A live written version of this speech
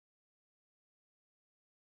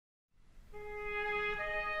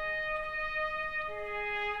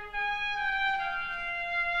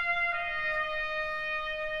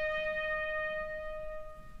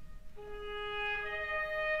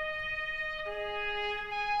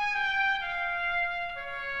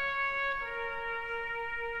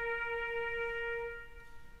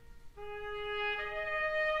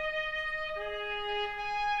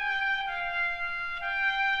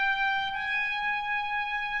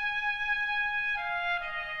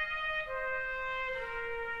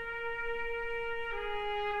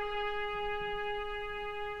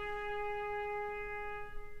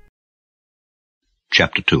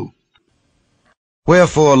Chapter 2.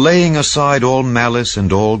 Wherefore, laying aside all malice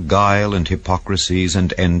and all guile and hypocrisies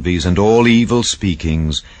and envies and all evil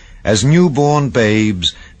speakings, as newborn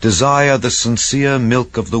babes, desire the sincere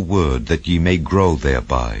milk of the word, that ye may grow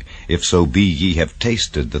thereby, if so be ye have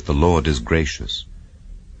tasted that the Lord is gracious.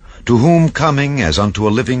 To whom coming as unto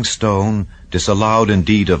a living stone, disallowed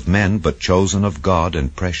indeed of men, but chosen of God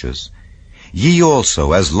and precious, ye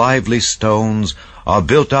also as lively stones are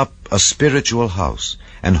built up a spiritual house,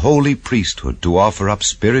 and holy priesthood, to offer up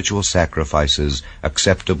spiritual sacrifices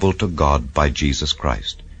acceptable to God by Jesus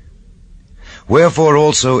Christ. Wherefore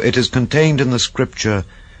also it is contained in the Scripture,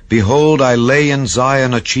 Behold, I lay in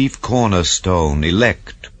Zion a chief cornerstone,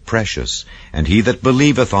 elect, precious, and he that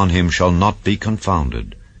believeth on him shall not be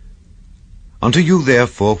confounded. Unto you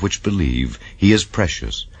therefore which believe, he is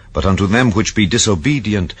precious, but unto them which be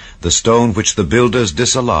disobedient, the stone which the builders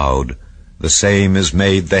disallowed, the same is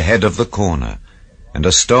made the head of the corner, and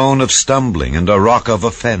a stone of stumbling, and a rock of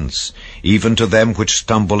offense, even to them which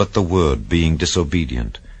stumble at the word, being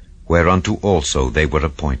disobedient, whereunto also they were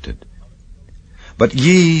appointed. But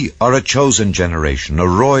ye are a chosen generation, a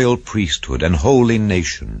royal priesthood, an holy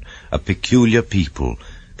nation, a peculiar people,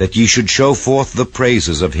 that ye should show forth the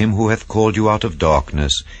praises of him who hath called you out of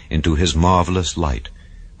darkness into his marvelous light,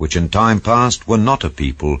 which in time past were not a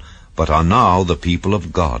people, but are now the people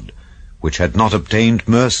of God, which had not obtained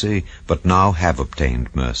mercy, but now have obtained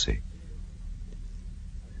mercy.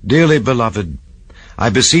 Dearly beloved, I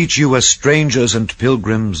beseech you as strangers and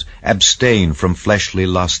pilgrims, abstain from fleshly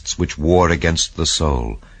lusts which war against the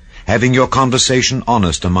soul, having your conversation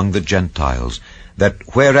honest among the Gentiles, that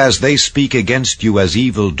whereas they speak against you as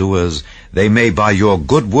evildoers, they may by your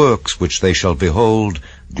good works which they shall behold,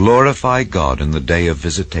 glorify God in the day of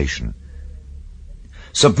visitation.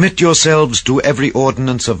 Submit yourselves to every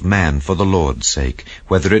ordinance of man for the Lord's sake,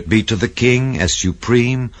 whether it be to the king as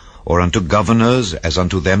supreme, or unto governors as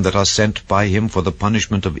unto them that are sent by him for the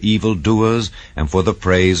punishment of evildoers, and for the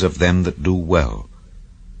praise of them that do well.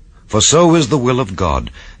 For so is the will of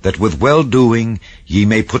God, that with well-doing ye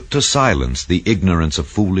may put to silence the ignorance of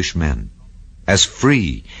foolish men, as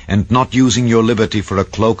free, and not using your liberty for a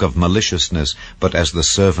cloak of maliciousness, but as the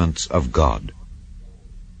servants of God.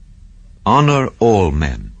 Honor all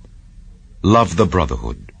men. Love the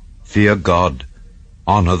brotherhood. Fear God.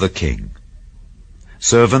 Honor the king.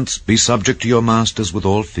 Servants, be subject to your masters with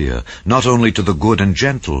all fear, not only to the good and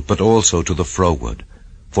gentle, but also to the froward.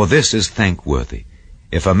 For this is thankworthy,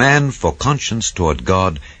 if a man for conscience toward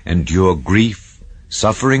God endure grief,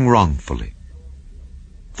 suffering wrongfully.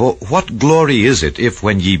 For what glory is it, if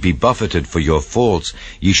when ye be buffeted for your faults,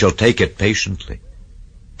 ye shall take it patiently?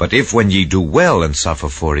 But if when ye do well and suffer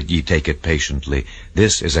for it, ye take it patiently,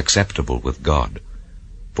 this is acceptable with God.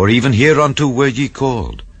 For even hereunto were ye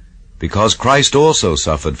called, because Christ also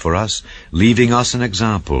suffered for us, leaving us an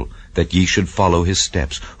example, that ye should follow his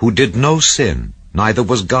steps, who did no sin, neither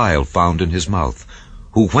was guile found in his mouth,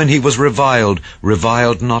 who when he was reviled,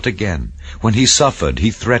 reviled not again, when he suffered, he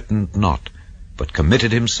threatened not, but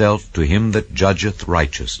committed himself to him that judgeth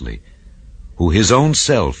righteously, who his own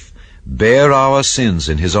self bare our sins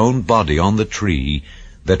in his own body on the tree,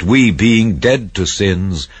 that we, being dead to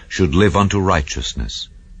sins, should live unto righteousness,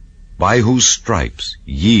 by whose stripes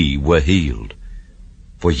ye were healed.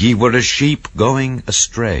 For ye were as sheep going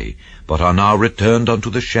astray, but are now returned unto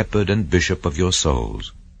the shepherd and bishop of your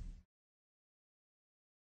souls.